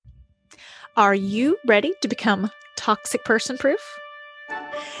Are you ready to become toxic person proof?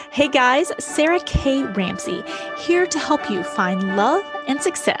 Hey guys, Sarah K. Ramsey here to help you find love and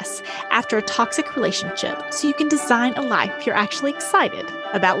success after a toxic relationship so you can design a life you're actually excited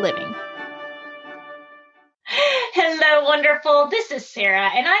about living. Hello, wonderful. This is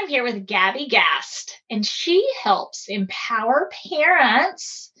Sarah, and I'm here with Gabby Gast, and she helps empower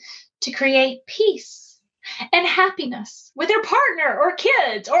parents to create peace and happiness with their partner or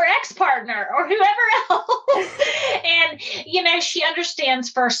kids or ex-partner or whoever else. And she understands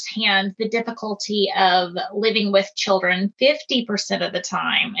firsthand the difficulty of living with children 50% of the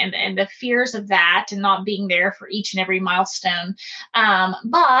time and the fears of that and not being there for each and every milestone.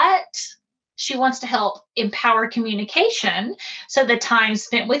 But she wants to help empower communication so the time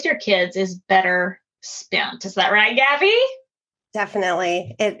spent with your kids is better spent. Is that right, Gabby?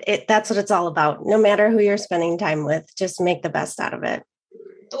 Definitely. That's what it's all about. No matter who you're spending time with, just make the best out of it.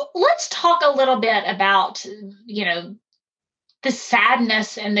 Let's talk a little bit about, the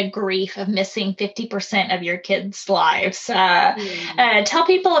sadness and the grief of missing 50% of your kids' lives. Tell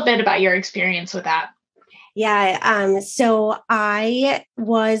people a bit about your experience with that. Yeah. So I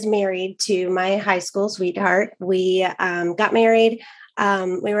was married to my high school sweetheart. We got married.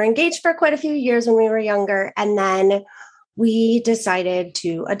 We were engaged for quite a few years when we were younger. And then we decided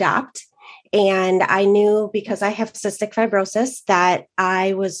to adopt. And I knew, because I have cystic fibrosis, that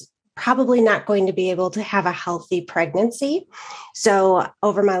I was probably not going to be able to have a healthy pregnancy. So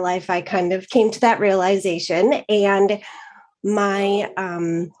over my life, I kind of came to that realization. And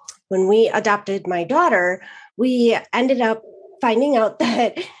when we adopted my daughter, we ended up finding out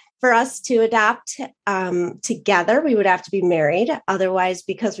that for us to adopt together, we would have to be married. Otherwise,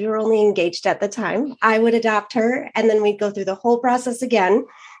 because we were only engaged at the time, I would adopt her. And then we'd go through the whole process again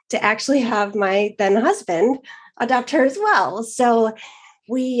to actually have my then husband adopt her as well. So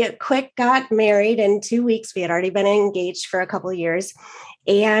we quick got married in 2 weeks. We had already been engaged for a couple of years.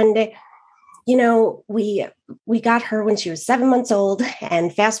 And we got her when she was 7 months old,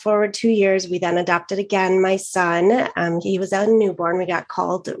 and fast forward 2 years, we then adopted again my son. He was a newborn. We got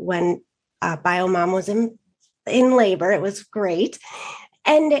called when bio mom was in labor. It was great.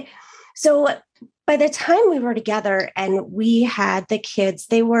 And so by the time we were together and we had the kids,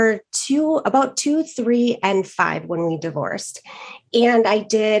 they were about 2, 3, and 5 when we divorced. And I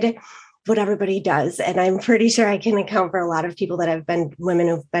did what everybody does. And I'm pretty sure I can account for a lot of people that have been women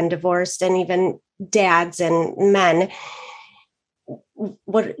who've been divorced, and even dads and men.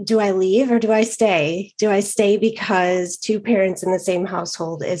 What do I leave or do I stay? Do I stay because 2 parents in the same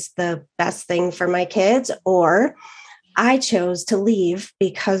household is the best thing for my kids? Or I chose to leave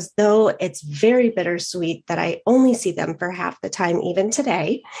because, though it's very bittersweet that I only see them for half the time, even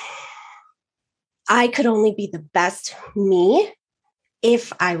today, I could only be the best me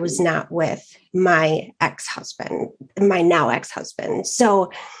if I was not with my ex-husband, my now ex-husband.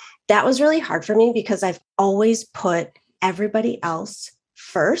 So that was really hard for me because I've always put everybody else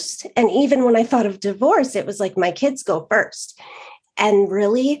first. And even when I thought of divorce, it was like my kids go first. And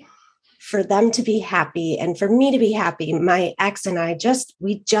really, for them to be happy and for me to be happy, my ex and I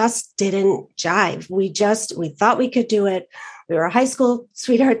we just didn't jive. We thought we could do it. We were high school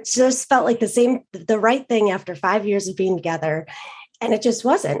sweethearts, just felt like the right thing after 5 years of being together. And it just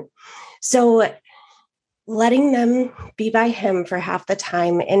wasn't. So letting them be by him for half the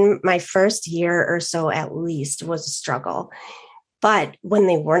time in my first year or so, at least, was a struggle. But when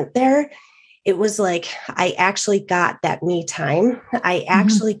they weren't there, it was like I actually got that me time. I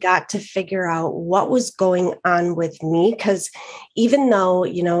actually got to figure out what was going on with me. Because even though,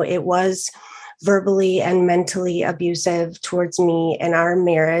 it was verbally and mentally abusive towards me in our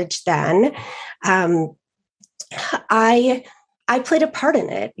marriage then, I played a part in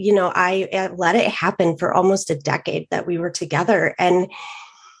it. I let it happen for almost a decade that we were together. And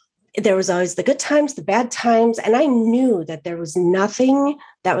there was always the good times, the bad times. And I knew that there was nothing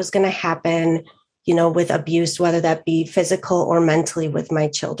that was going to happen, with abuse, whether that be physical or mentally, with my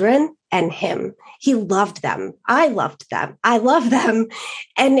children and him. He loved them. I loved them. I love them.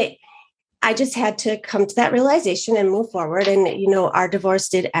 And I just had to come to that realization and move forward. And, our divorce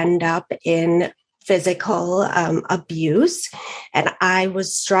did end up in physical abuse. And I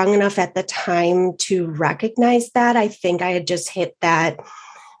was strong enough at the time to recognize that. I think I had just hit that.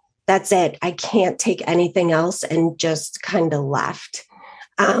 That's it. I can't take anything else, and just kind of left.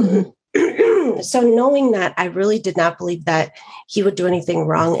 So knowing that, I really did not believe that he would do anything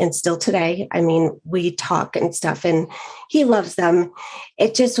wrong. And still today, we talk and stuff, and he loves them.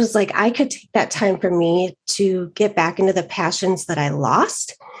 It just was like, I could take that time for me to get back into the passions that I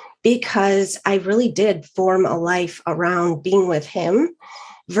lost, because I really did form a life around being with him.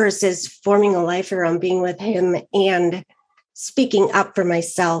 versus forming a life around being with him and speaking up for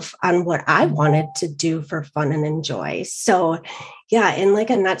myself on what I wanted to do for fun and enjoy. So yeah, in like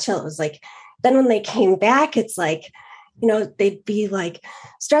a nutshell, it was like, then when they came back, it's like, they'd be like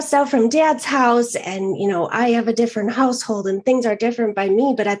stressed out from dad's house and, I have a different household and things are different by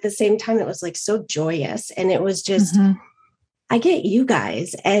me. But at the same time, it was like so joyous. And it was just, I get you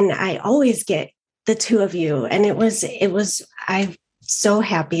guys and I always get the two of you. And I'm so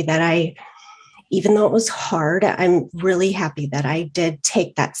happy that even though it was hard, I'm really happy that I did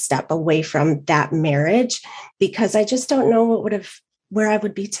take that step away from that marriage because I just don't know where I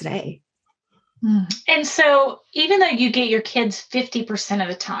would be today. And so even though you get your kids 50% of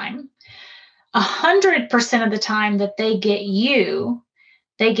the time, 100% of the time that they get you,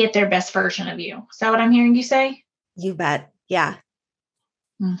 they get their best version of you. Is that what I'm hearing you say? You bet. Yeah.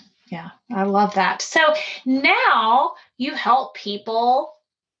 Yeah. I love that. So now you help people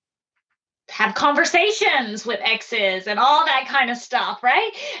have conversations with exes and all that kind of stuff,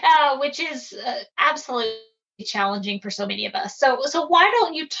 right? Which is absolutely challenging for so many of us. So why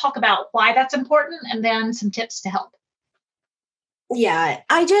don't you talk about why that's important and then some tips to help? Yeah,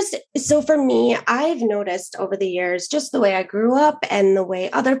 so for me, I've noticed over the years, just the way I grew up and the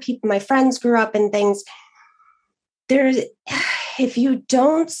way other people, my friends grew up and things, if you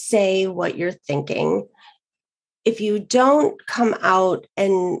don't say what you're thinking, if you don't come out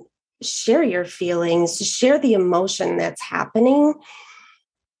and share your feelings, share the emotion that's happening,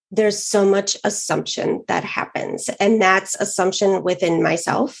 there's so much assumption that happens. And that's assumption within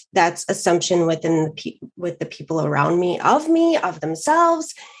myself. That's assumption with the people around me, of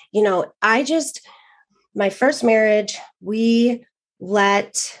themselves. My first marriage, we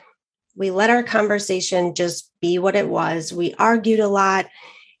let our conversation just be what it was. We argued a lot.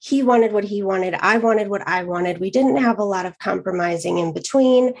 He wanted what he wanted. I wanted what I wanted. We didn't have a lot of compromising in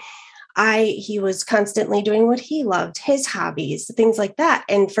between. He was constantly doing what he loved, his hobbies, things like that.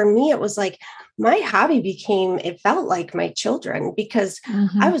 And for me, it was like my hobby it felt like my children because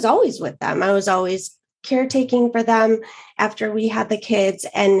I was always with them. I was always caretaking for them after we had the kids.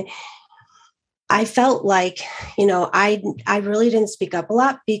 And I felt like, I really didn't speak up a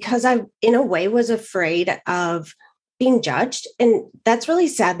lot because I, in a way, was afraid of being judged. And that's really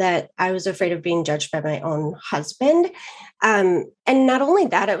sad that I was afraid of being judged by my own husband. And not only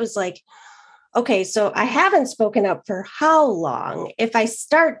that, it was like, okay, so I haven't spoken up for how long? If I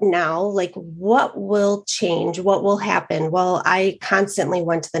start now, like what will change? What will happen? Well, I constantly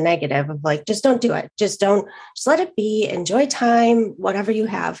went to the negative of like, just don't do it. Just let it be, enjoy time, whatever you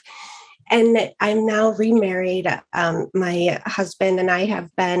have. And I'm now remarried. My husband and I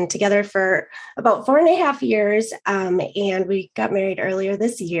have been together for about 4.5 years. And we got married earlier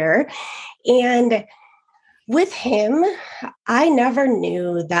this year. And with him, I never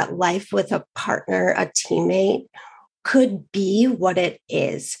knew that life with a partner, a teammate, could be what it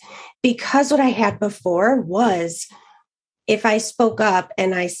is. Because what I had before was, if I spoke up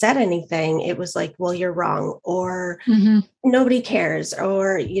and I said anything, it was like, well, you're wrong, or nobody cares,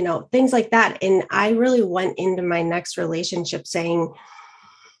 or, things like that. And I really went into my next relationship saying,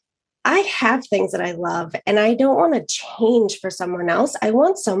 I have things that I love and I don't want to change for someone else. I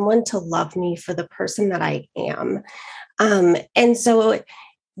want someone to love me for the person that I am. And so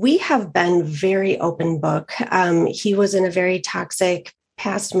we have been very open book. He was in a very toxic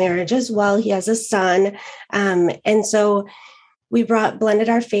past marriage as well. He has a son. And so we blended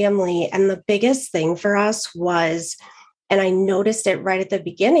our family. And the biggest thing for us was, and I noticed it right at the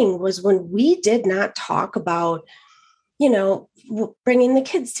beginning, was when we did not talk about, bringing the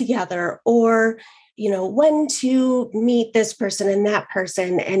kids together or, when to meet this person and that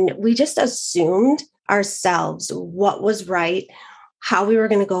person. And we just assumed ourselves what was right, how we were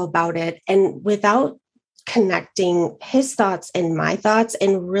going to go about it. And without connecting his thoughts and my thoughts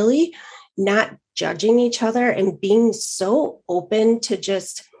and really not judging each other and being so open to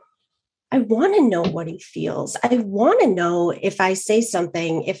just, I want to know what he feels. I want to know if I say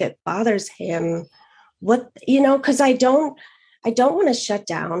something, if it bothers him, because I don't want to shut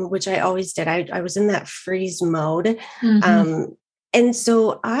down, which I always did. I was in that freeze mode. And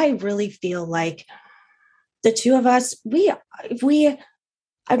so I really feel like the two of us,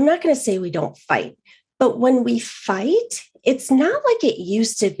 I'm not going to say we don't fight, but when we fight, it's not like it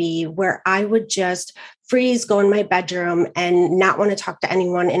used to be where I would just freeze, go in my bedroom and not want to talk to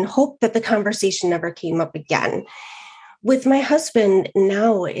anyone and hope that the conversation never came up again. With my husband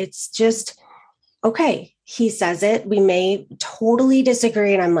now, it's just, okay, he says it. We may totally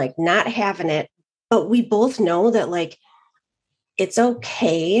disagree and I'm like not having it, but we both know that like, it's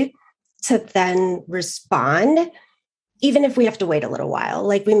okay to then respond even if we have to wait a little while,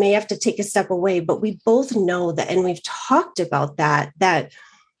 like we may have to take a step away, but we both know that, and we've talked about that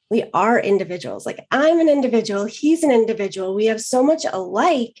we are individuals. Like I'm an individual, he's an individual. We have so much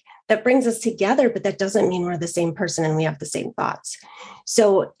alike that brings us together, but that doesn't mean we're the same person and we have the same thoughts.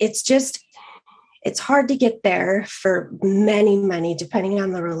 So it's hard to get there for many, depending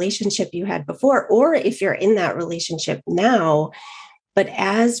on the relationship you had before, or if you're in that relationship now. But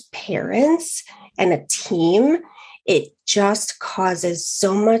as parents and a team, it just causes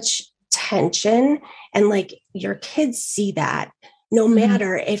so much tension. And like your kids see that no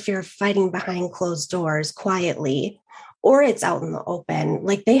matter if you're fighting behind closed doors quietly or it's out in the open,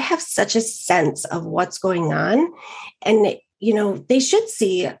 like they have such a sense of what's going on. And, they should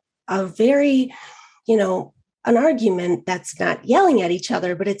see a very, an argument that's not yelling at each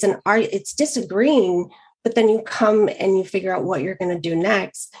other, but it's disagreeing. But then you come and you figure out what you're going to do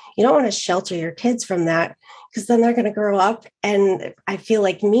next. You don't want to shelter your kids from that, because then they're going to grow up. And I feel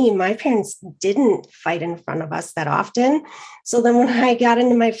like my parents didn't fight in front of us that often. So then when I got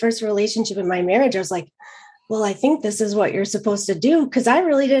into my first relationship in my marriage, I was like, well, I think this is what you're supposed to do, because I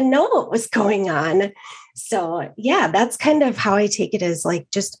really didn't know what was going on. So yeah, that's kind of how I take it, is like,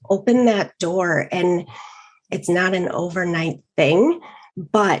 just open that door. And it's not an overnight thing.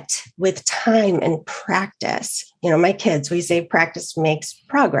 But with time and practice, my kids, we say practice makes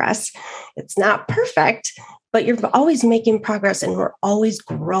progress. It's not perfect, but you're always making progress and we're always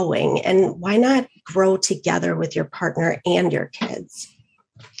growing. And why not grow together with your partner and your kids?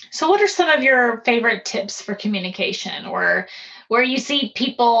 So what are some of your favorite tips for communication, or where you see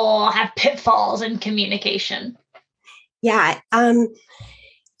people have pitfalls in communication? Yeah.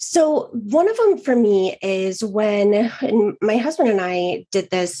 So one of them for me is when my husband and I did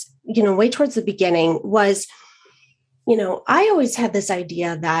this, way towards the beginning, was, I always had this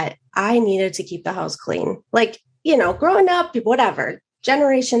idea that I needed to keep the house clean. Like, growing up, whatever,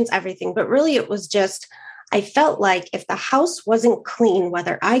 generations, everything. But really it was just, I felt like if the house wasn't clean,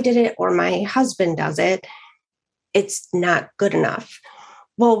 whether I did it or my husband does it, it's not good enough.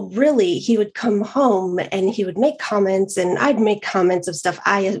 Well, really, he would come home and he would make comments, and I'd make comments of stuff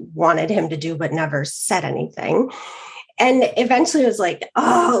I wanted him to do, but never said anything. And eventually it was like,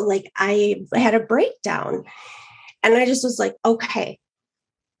 I had a breakdown. And I just was like, okay,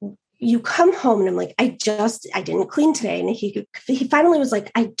 you come home. And I'm like, I didn't clean today. And he finally was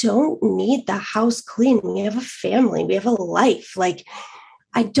like, I don't need the house clean. We have a family. We have a life. Like,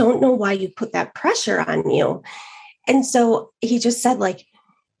 I don't know why you put that pressure on you. And so he just said, like,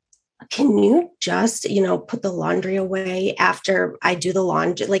 can you just, put the laundry away after I do the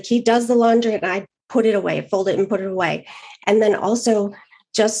laundry? Like, he does the laundry and I put it away, fold it and put it away. And then also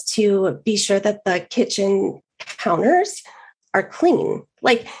just to be sure that the kitchen counters are clean.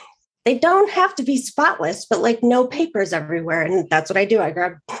 Like, they don't have to be spotless, but like no papers everywhere. And that's what I do. I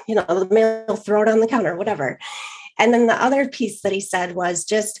grab, the mail, throw it on the counter, whatever. And then the other piece that he said was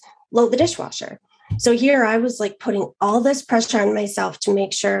just load the dishwasher. So here I was like putting all this pressure on myself to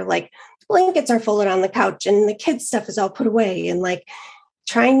make sure like blankets are folded on the couch and the kids' stuff is all put away, and like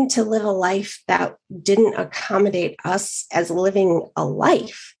trying to live a life that didn't accommodate us as living a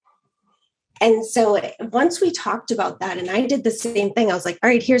life. And so once we talked about that, and I did the same thing, I was like, all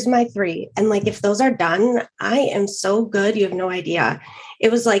right, here's my 3. And like, if those are done, I am so good. You have no idea.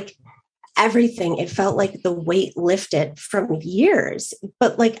 It was like everything. It felt like the weight lifted from years,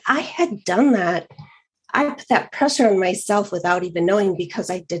 but like I had done that. I put that pressure on myself without even knowing, because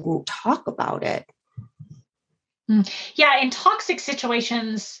I didn't talk about it. Yeah. In toxic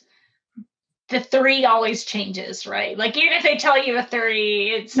situations, the 3 always changes, right? Like, even if they tell you a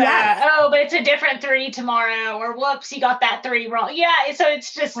 3, it's, yes. But it's a different 3 tomorrow, or whoops, you got that 3 wrong. Yeah. So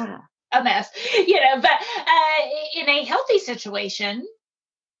it's just a mess, but in a healthy situation,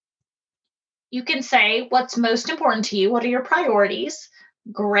 you can say what's most important to you. What are your priorities?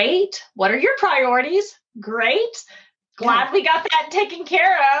 Great. What are your priorities? Great. Glad we got that taken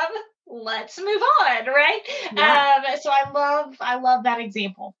care of. Let's move on, right? Yeah. So I love that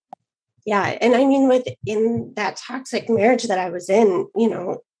example. Yeah. And I mean, within that toxic marriage that I was in,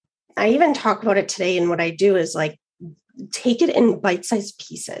 I even talk about it today. And what I do is like, take it in bite-sized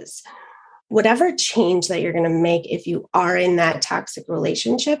pieces. Whatever change that you're going to make, if you are in that toxic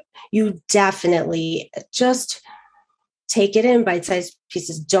relationship, you definitely just take it in bite-sized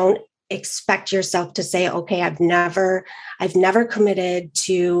pieces. Don't expect yourself to say, okay, I've never committed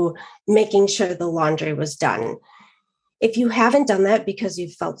to making sure the laundry was done. If you haven't done that because you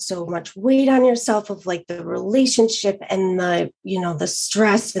felt so much weight on yourself of like the relationship and the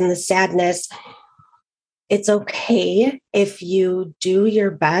stress and the sadness, it's okay if you do your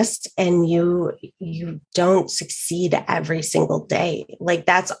best and you don't succeed every single day. Like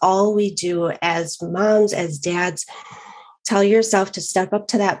that's all we do as moms, as dads. Tell yourself to step up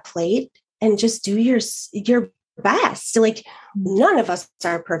to that plate and just do your best. Like none of us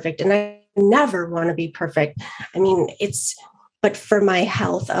are perfect, and I never want to be perfect. I mean, but for my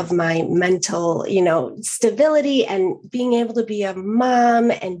health of my mental, stability and being able to be a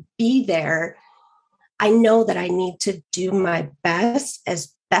mom and be there, I know that I need to do my best as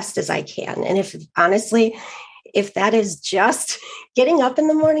I can. And if that is just getting up in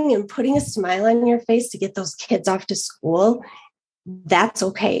the morning and putting a smile on your face to get those kids off to school, that's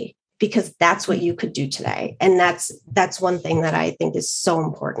okay, because that's what you could do today. And that's one thing that I think is so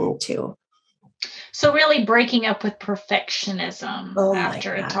important too. So really breaking up with perfectionism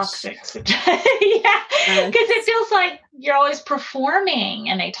after a toxic situation. Yeah, because it feels like you're always performing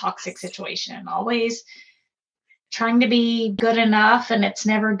in a toxic situation, always trying to be good enough, and it's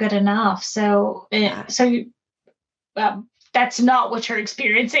never good enough. So that's not what you're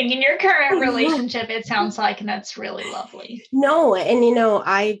experiencing in your current relationship, it sounds like, and that's really lovely. No, and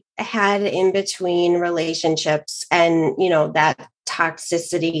I had in between relationships and that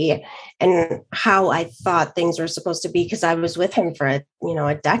toxicity and how I thought things were supposed to be, because I was with him for a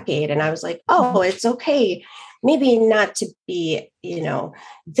decade, and I was like, oh, it's okay, maybe not to be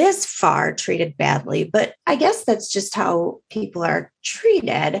this far treated badly, but I guess that's just how people are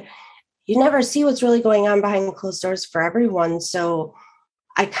treated. You never see what's really going on behind closed doors for everyone. So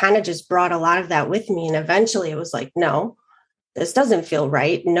I kind of just brought a lot of that with me. And eventually it was like, no, this doesn't feel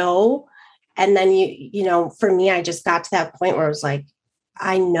right. No. And then, for me, I just got to that point where I was like,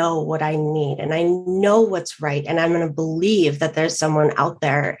 I know what I need and I know what's right. And I'm going to believe that there's someone out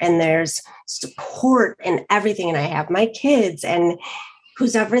there and there's support and everything. And I have my kids and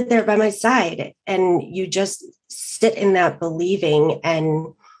who's ever there by my side. And you just sit in that believing,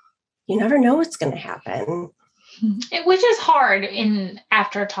 and you never know what's going to happen. Which is hard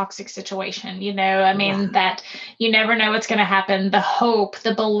after a toxic situation, that you never know what's going to happen. The hope,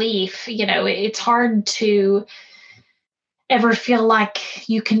 the belief, it's hard to ever feel like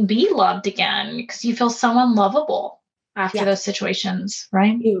you can be loved again, because you feel so unlovable after those situations,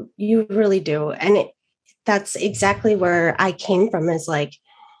 right? You really do. And that's exactly where I came from, is like,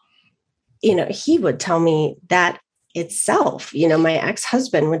 he would tell me that itself, my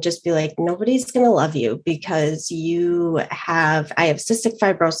ex-husband would just be like, nobody's going to love you because I have cystic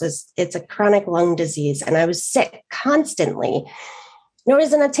fibrosis. It's a chronic lung disease. And I was sick constantly.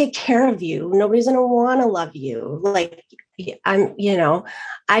 Nobody's going to take care of you. Nobody's going to want to love you. Like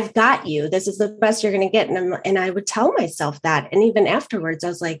I've got you. This is the best you're going to get. And I would tell myself that. And even afterwards, I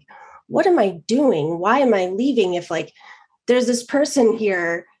was like, what am I doing? Why am I leaving? If there's this person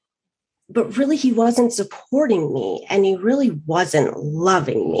here, but really he wasn't supporting me and he really wasn't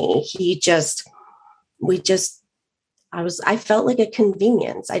loving me. I felt like a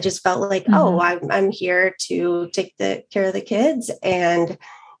convenience. I just felt like, I'm here to take care of the kids and,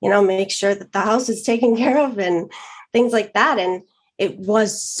 make sure that the house is taken care of and things like that. And it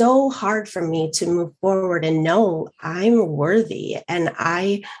was so hard for me to move forward and know I'm worthy. And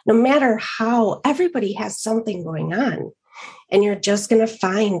no matter how, everybody has something going on. And you're just going to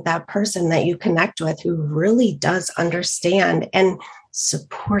find that person that you connect with who really does understand and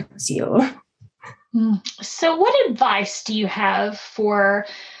supports you. So what advice do you have for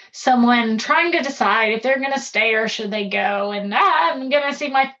someone trying to decide if they're going to stay or should they go? And I'm going to see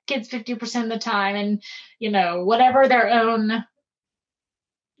my kids 50% of the time. And, whatever their own,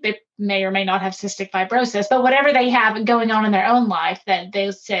 they may or may not have cystic fibrosis, but whatever they have going on in their own life that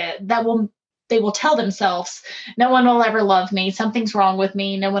they will tell themselves, no one will ever love me. Something's wrong with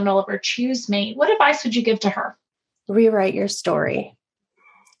me. No one will ever choose me. What advice would you give to her? Rewrite your story.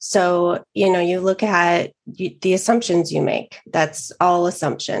 So, you look at the assumptions you make. That's all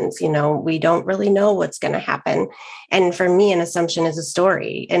assumptions. We don't really know what's going to happen. And for me, an assumption is a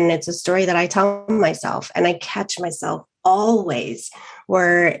story. And it's a story that I tell myself. And I catch myself always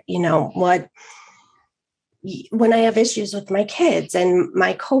where, when I have issues with my kids and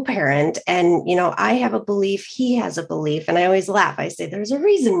my co-parent and, I have a belief, he has a belief. And I always laugh. I say, there's a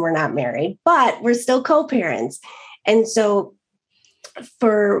reason we're not married, but we're still co-parents. And so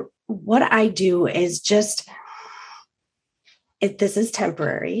for what I do is just, this is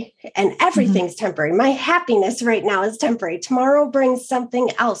temporary and everything's temporary. My happiness right now is temporary. Tomorrow brings something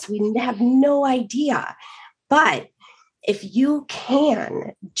else. We have no idea. But if you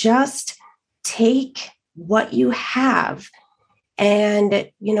can just take what you have.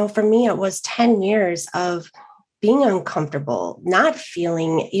 And, for me, it was 10 years of being uncomfortable, not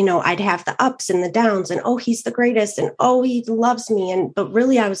feeling, I'd have the ups and the downs and, oh, he's the greatest and, oh, he loves me. But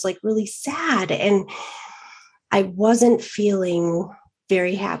really, I was like really sad and I wasn't feeling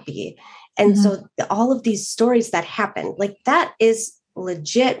very happy. And so all of these stories that happened, like that is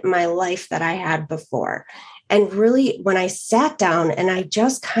legit my life that I had before. And really, when I sat down and I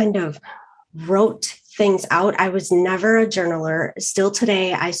just kind of wrote things out, I was never a journaler. Still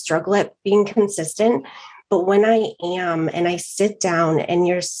today, I struggle at being consistent. But when I am, and I sit down and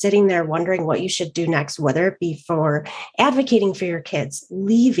you're sitting there wondering what you should do next, whether it be for advocating for your kids,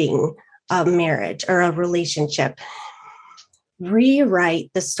 leaving a marriage or a relationship, rewrite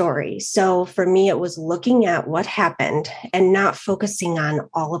the story. So for me, it was looking at what happened and not focusing on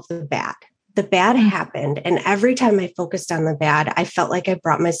all of the bad. The bad happened. And every time I focused on the bad, I felt like I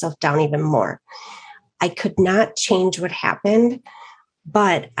brought myself down even more. I could not change what happened,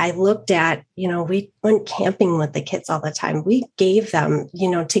 but I looked at, we went camping with the kids all the time. We gave them,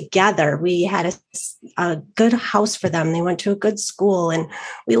 together. We had a good house for them. They went to a good school and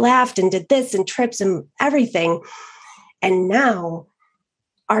we laughed and did this and trips and everything. And now,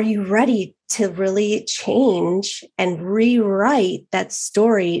 are you ready to really change and rewrite that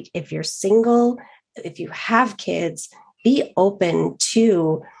story? If you're single, if you have kids, be open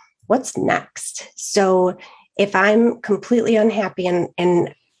to what's next. So if I'm completely unhappy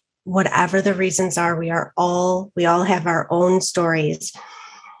and whatever the reasons are, we all have our own stories.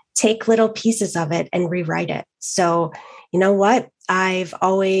 Take little pieces of it and rewrite it. So you know what? I've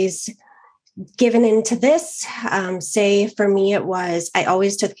always given into this. Say for me, it was, I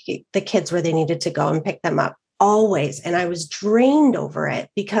always took the kids where they needed to go and pick them up, always. And I was drained over it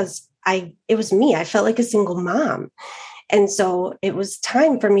because it was me. I felt like a single mom. And so it was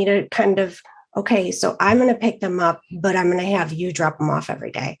time for me to kind of, okay, so I'm going to pick them up, but I'm going to have you drop them off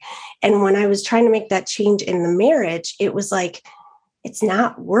every day. And when I was trying to make that change in the marriage, it was like, it's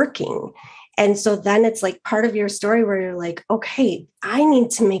not working. And so then it's like part of your story where you're like, okay, I need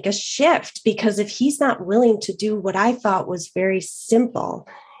to make a shift, because if he's not willing to do what I thought was very simple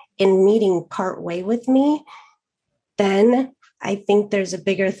in meeting part way with me, then I think there's a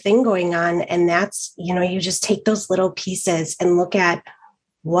bigger thing going on. And that's, you just take those little pieces and look at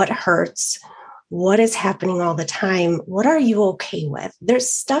what hurts, what is happening all the time. What are you okay with?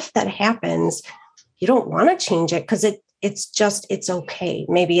 There's stuff that happens. You don't want to change it because it's okay.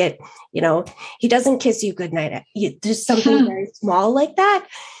 Maybe he doesn't kiss you goodnight. There's something very small like that,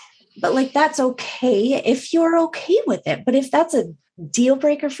 but like, that's okay if you're okay with it. But if that's a deal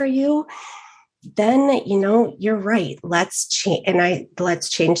breaker for you, then, you're right. Let's change. And let's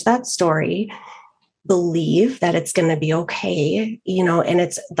change that story. Believe that it's going to be okay. And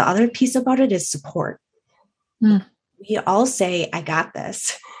it's the other piece about it is support. We all say, I got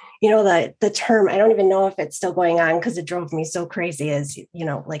this. The term, I don't even know if it's still going on because it drove me so crazy, is,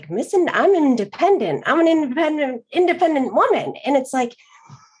 like I'm independent. I'm an independent woman. And it's like,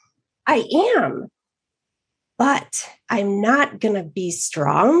 I am, but I'm not going to be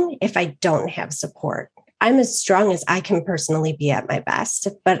strong if I don't have support. I'm as strong as I can personally be at my best,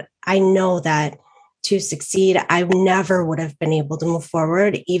 but I know that to succeed, I never would have been able to move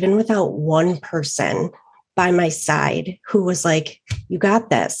forward, even without one person by my side who was like, you got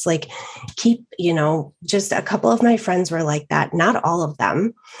this, like, keep, just a couple of my friends were like that, not all of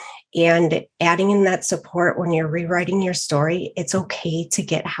them. And adding in that support when you're rewriting your story, it's okay to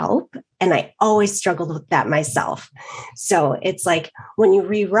get help. And I always struggled with that myself. So it's like, when you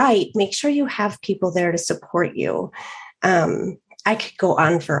rewrite, make sure you have people there to support you. I could go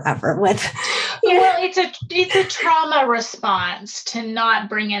on forever with. Well, it's a trauma response to not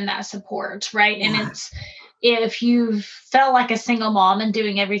bring in that support, right? Yeah. And if you felt like a single mom and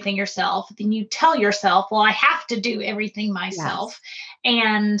doing everything yourself, then you tell yourself, well, I have to do everything myself. Yes.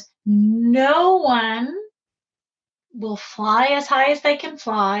 And no one will fly as high as they can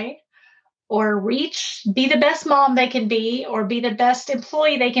fly, or be the best mom they can be, or be the best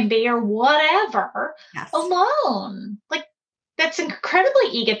employee they can be, or whatever, yes, alone. Like, that's incredibly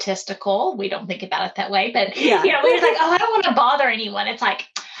egotistical. We don't think about it that way, but we're like, oh, I don't want to bother anyone. It's like,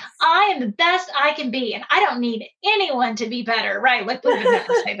 I am the best I can be, and I don't need anyone to be better, right? Like, we would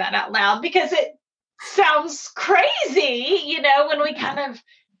never say that out loud because it sounds crazy, when we kind of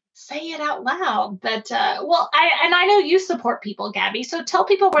say it out loud. But I know you support people, Gabby. So tell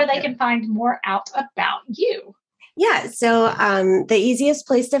people where they can find more out about you. Yeah. So the easiest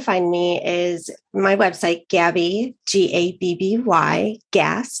place to find me is my website, Gabby, Gabby,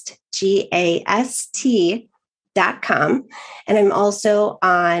 Gast, GAST.com. And I'm also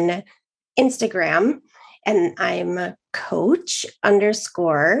on Instagram, and I'm coach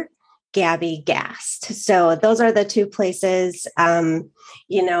 _ Gabby Gast. So those are the two places.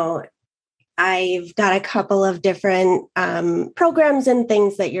 I've got a couple of different programs and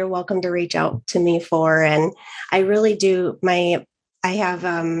things that you're welcome to reach out to me for. And I really do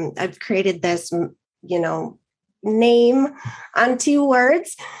I've created this, name on 2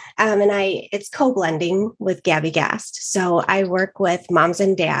 words. It's co-blending with Gabby Gast. So I work with moms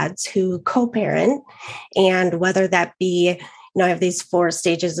and dads who co-parent, and whether that be, I have these 4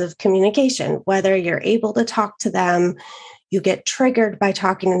 stages of communication, whether you're able to talk to them, you get triggered by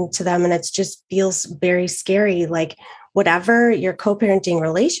talking to them, and it just feels very scary. Like whatever your co-parenting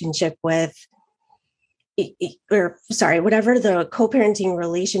relationship whatever the co-parenting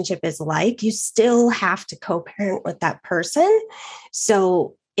relationship is like, you still have to co-parent with that person.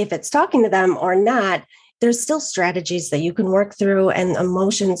 So if it's talking to them or not, there's still strategies that you can work through and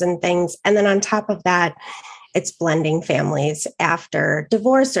emotions and things. And then on top of that, it's blending families after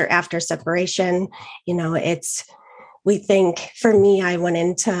divorce or after separation. We think, for me, I went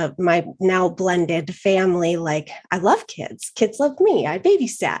into my now blended family like, I love kids. Kids love me. I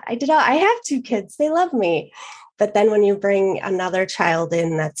babysat. I have 2 kids. They love me. But then when you bring another child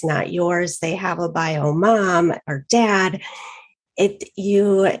in that's not yours, they have a bio mom or dad,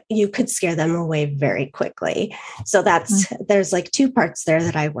 you could scare them away very quickly. So there's like 2 parts there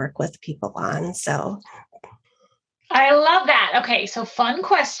that I work with people on. So I love that. Okay, so fun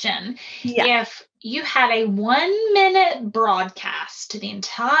question. Yeah. If you had a 1-minute broadcast to the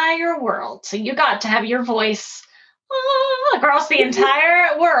entire world, so you got to have your voice across the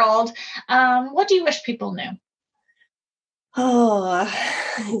entire world, what do you wish people knew? Oh,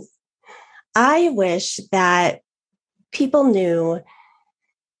 I wish that people knew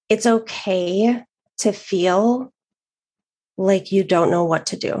it's okay to feel like you don't know what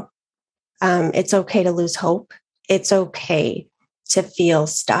to do. It's okay to lose hope. It's okay to feel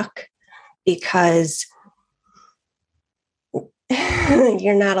stuck, because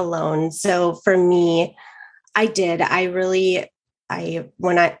you're not alone. So for me, when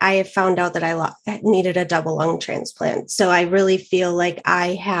I found out that I needed a double lung transplant. So I really feel like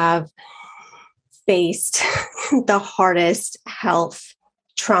I have faced the hardest health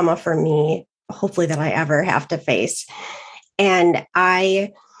trauma for me, hopefully, that I ever have to face. And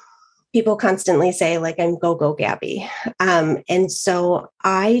people constantly say, like, I'm go Gabby. And so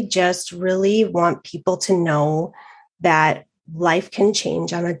I just really want people to know that life can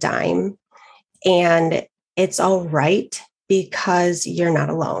change on a dime, and it's all right, because you're not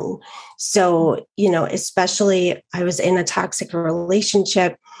alone. So, especially I was in a toxic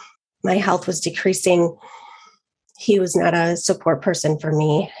relationship. My health was decreasing. He was not a support person for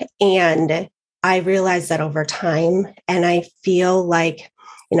me. And I realized that over time, and I feel like,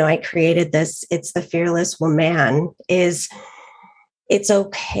 I created this, it's the Fearless Woman, it's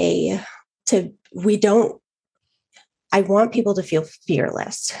okay I want people to feel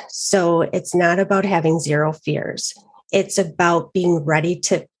fearless. So it's not about having 0 fears. It's about being ready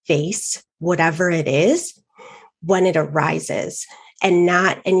to face whatever it is when it arises, and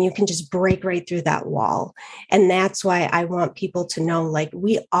you can just break right through that wall. And that's why I want people to know, like,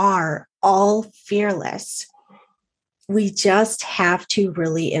 we are all fearless. We just have to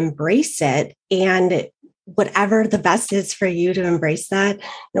really embrace it. And whatever the best is for you to embrace that,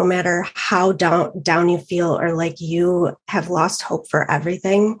 no matter how down you feel, or like you have lost hope for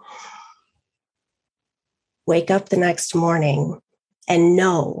everything, wake up the next morning and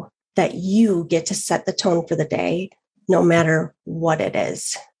know that you get to set the tone for the day, no matter what it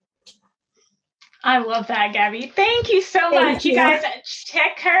is. I love that, Gabby. Thank you so much. You guys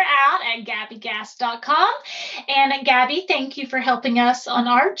check her out at gabbygast.com. And Gabby, thank you for helping us on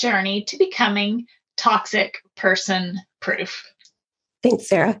our journey to becoming toxic person proof. Thanks,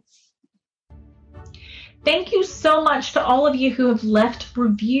 Sarah. Thank you so much to all of you who have left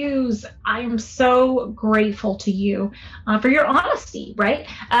reviews. I am so grateful to you for your honesty, right?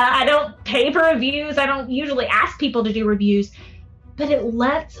 I don't pay for reviews. I don't usually ask people to do reviews, but it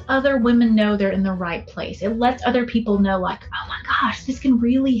lets other women know they're in the right place. It lets other people know, like, oh my gosh, this can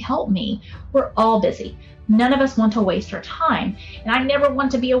really help me. We're all busy. None of us want to waste our time. And I never want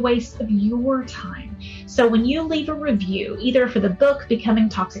to be a waste of your time. So when you leave a review, either for the book, Becoming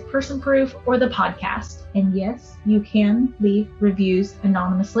Toxic Person Proof, or the podcast, and yes, you can leave reviews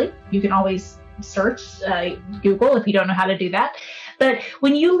anonymously. You can always search Google if you don't know how to do that. But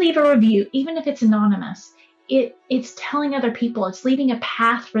when you leave a review, even if it's anonymous, it's telling other people, it's leaving a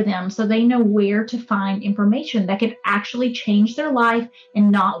path for them so they know where to find information that can actually change their life and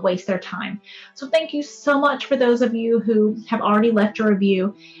not waste their time. So thank you so much for those of you who have already left a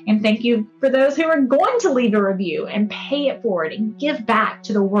review. And thank you for those who are going to leave a review and pay it forward and give back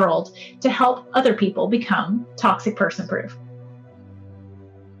to the world to help other people become toxic person proof.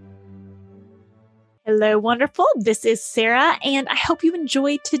 Hello, wonderful. This is Sarah, and I hope you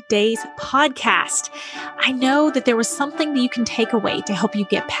enjoyed today's podcast. I know that there was something that you can take away to help you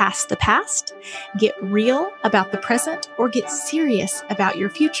get past the past, get real about the present, or get serious about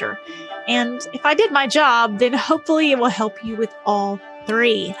your future. And if I did my job, then hopefully it will help you with all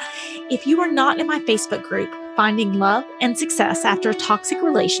three. If you are not in my Facebook group, Finding Love and Success After a Toxic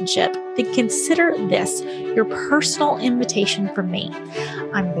Relationship, then consider this your personal invitation from me.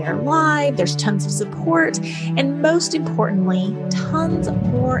 I'm there live, there's tons of support, and most importantly, tons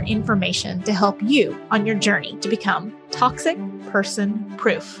more information to help you on your journey to become toxic person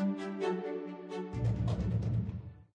proof.